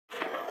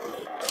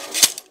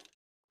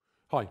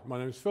Hi, my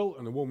name is Phil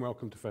and a warm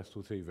welcome to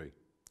Festool TV.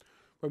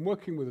 When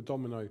working with a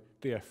Domino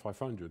DF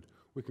 500,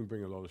 we can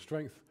bring a lot of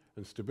strength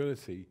and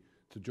stability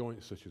to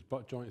joints such as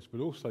butt joints,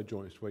 but also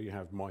joints where you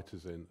have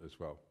miters in as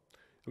well.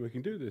 And we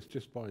can do this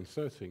just by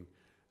inserting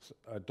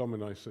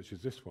dominoes such as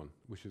this one,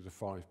 which is a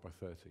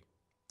 5x30.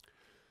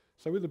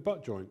 So with the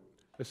butt joint,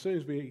 as soon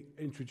as we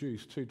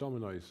introduce two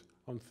dominoes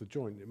onto the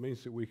joint, it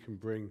means that we can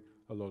bring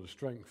a lot of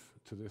strength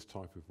to this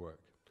type of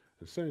work.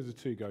 As soon as the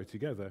two go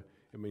together,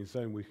 it means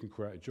then we can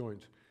create a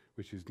joint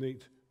which is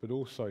neat, but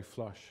also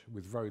flush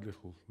with very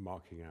little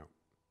marking out.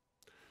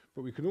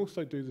 But we can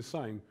also do the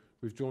same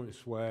with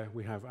joints where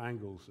we have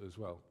angles as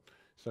well.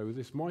 So with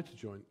this miter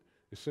joint,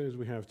 as soon as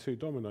we have two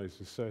dominoes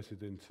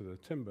inserted into the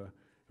timber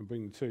and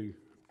bring the two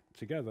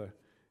together,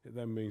 it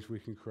then means we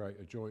can create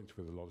a joint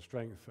with a lot of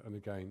strength and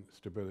again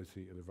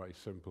stability in a very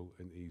simple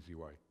and easy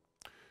way.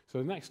 So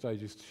the next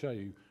stage is to show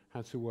you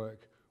how to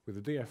work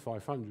with the DF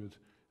 500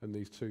 and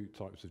these two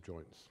types of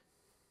joints.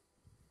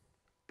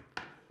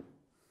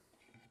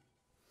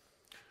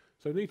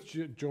 So I need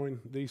to join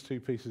these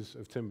two pieces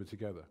of timber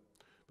together.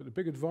 But the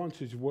big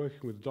advantage of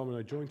working with a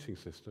domino jointing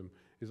system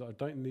is that I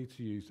don't need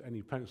to use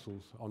any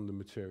pencils on the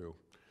material.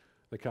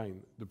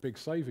 Again, the big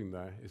saving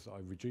there is that I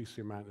reduce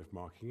the amount of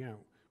marking out,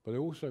 but I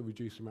also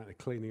reduce the amount of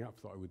cleaning up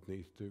that I would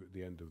need to do at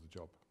the end of the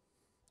job.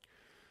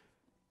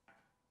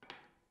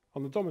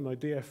 On the Domino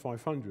DF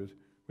 500,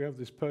 we have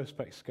this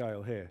perspex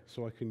scale here,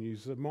 so I can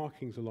use the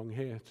markings along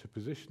here to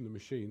position the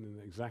machine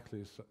in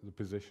exactly the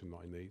position that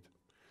I need.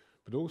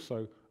 But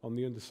also on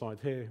the underside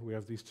here, we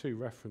have these two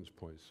reference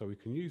points, so we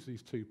can use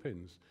these two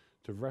pins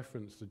to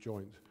reference the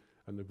joint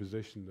and the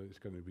position that it's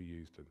going to be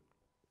used in.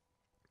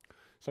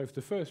 So for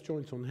the first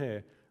joint on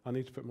here, I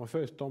need to put my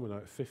first domino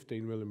at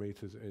 15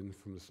 millimeters in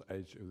from the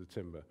edge of the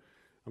timber.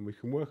 And we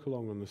can work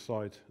along on the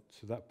side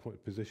to that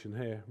point position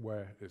here,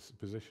 where it's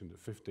positioned at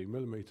 15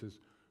 millimeters,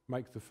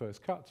 make the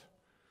first cut.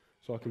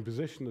 So I can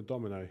position the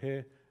domino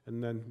here,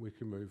 and then we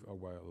can move our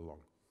way along.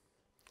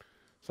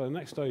 So the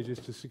next stage is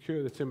to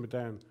secure the timber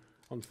down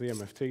onto the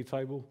MFT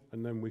table,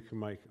 and then we can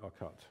make our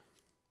cut.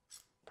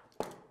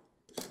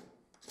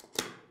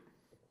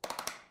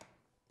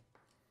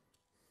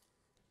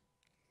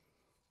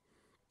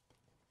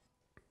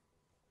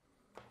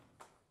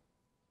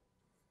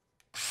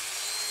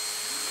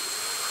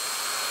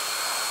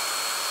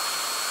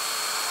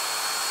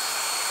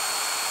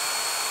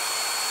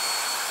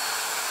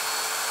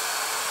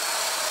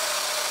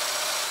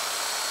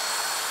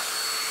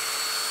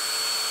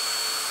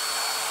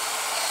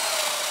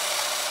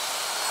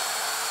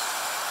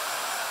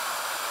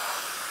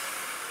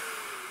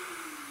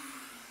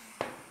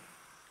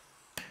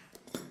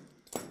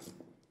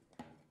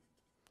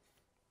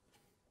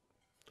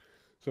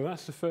 So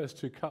that's the first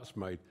two cuts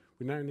made.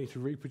 We now need to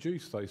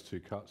reproduce those two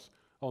cuts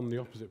on the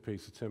opposite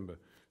piece of timber.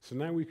 So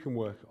now we can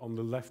work on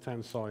the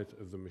left-hand side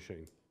of the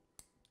machine.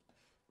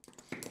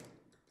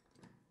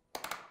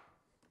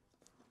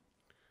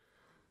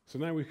 So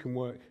now we can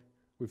work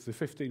with the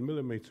 15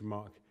 millimeter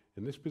mark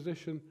in this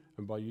position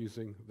and by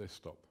using this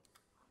stop.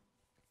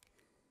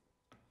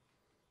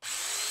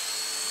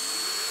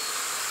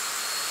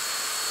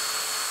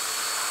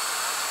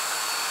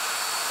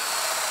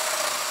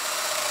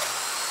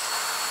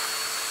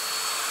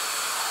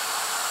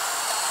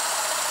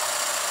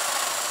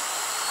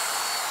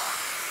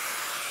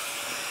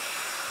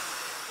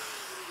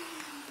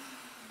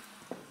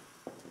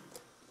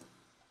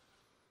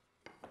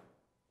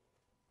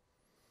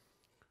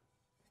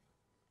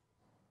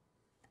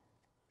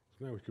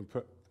 Now we can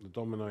put the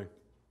domino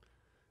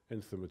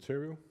into the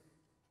material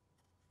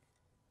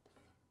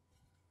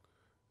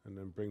and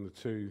then bring the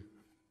two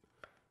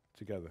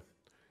together.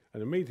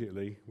 And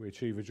immediately we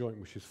achieve a joint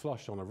which is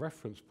flush on a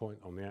reference point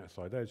on the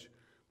outside edge,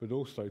 but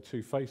also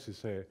two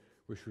faces here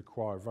which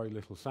require very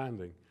little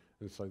sanding,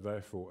 and so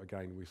therefore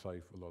again we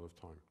save a lot of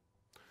time.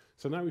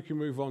 So now we can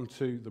move on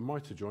to the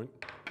miter joint.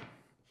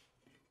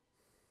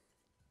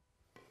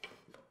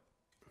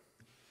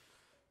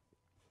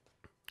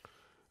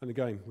 And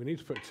again, we need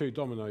to put two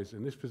dominoes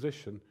in this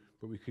position,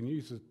 but we can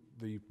use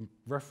the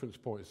reference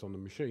points on the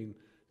machine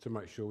to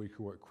make sure we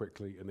can work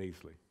quickly and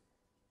easily.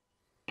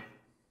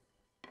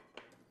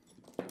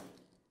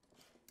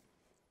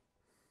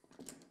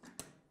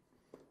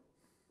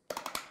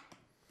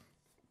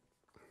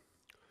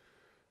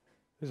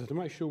 So to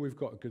make sure we've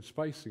got a good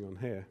spacing on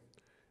here,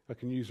 I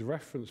can use a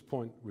reference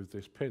point with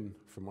this pin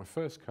for my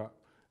first cut,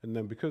 and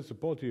then because the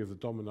body of the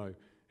domino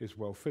is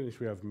well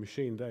finished, we have a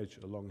machined edge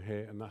along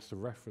here, and that's the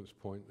reference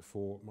point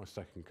for my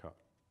second cut.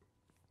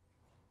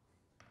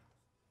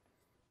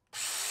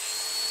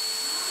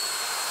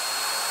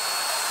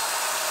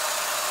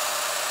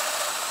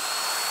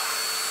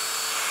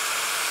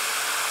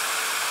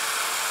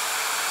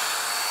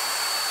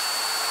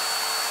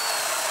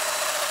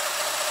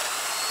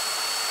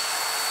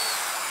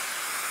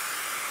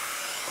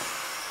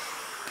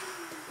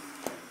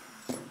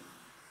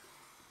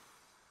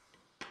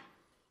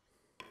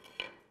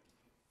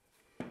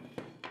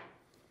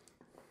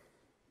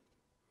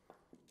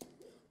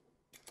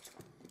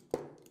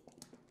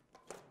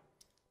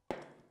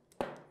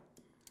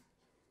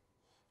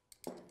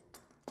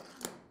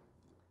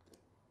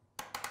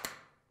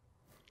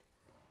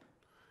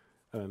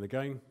 And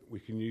again, we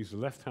can use the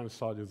left-hand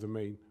side of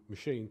the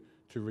machine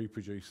to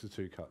reproduce the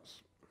two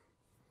cuts.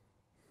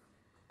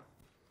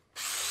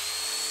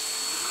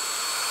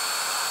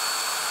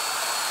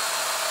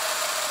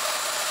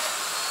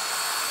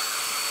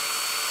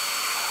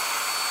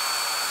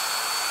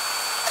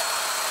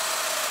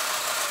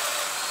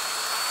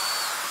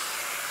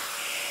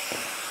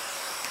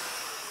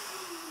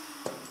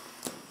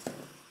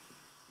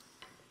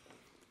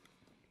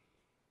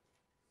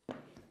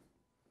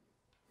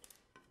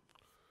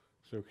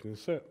 So we can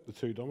insert the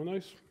two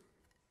dominoes.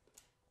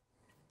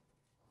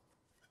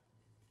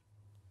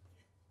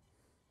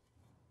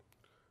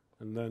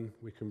 And then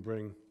we can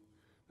bring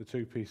the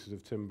two pieces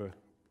of timber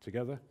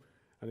together.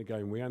 And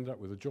again, we end up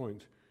with a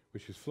joint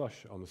which is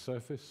flush on the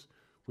surface.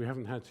 We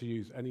haven't had to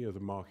use any other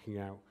marking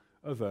out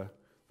other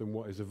than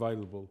what is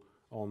available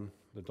on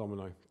the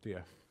Domino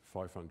DF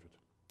 500.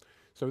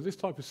 So with this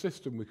type of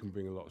system, we can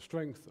bring a lot of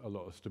strength, a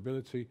lot of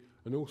stability,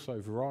 and also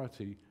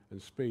variety and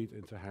speed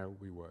into how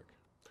we work.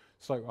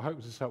 So I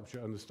hope this helps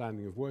your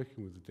understanding of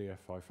working with the DF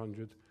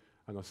 500,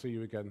 and I'll see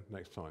you again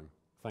next time.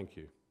 Thank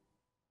you.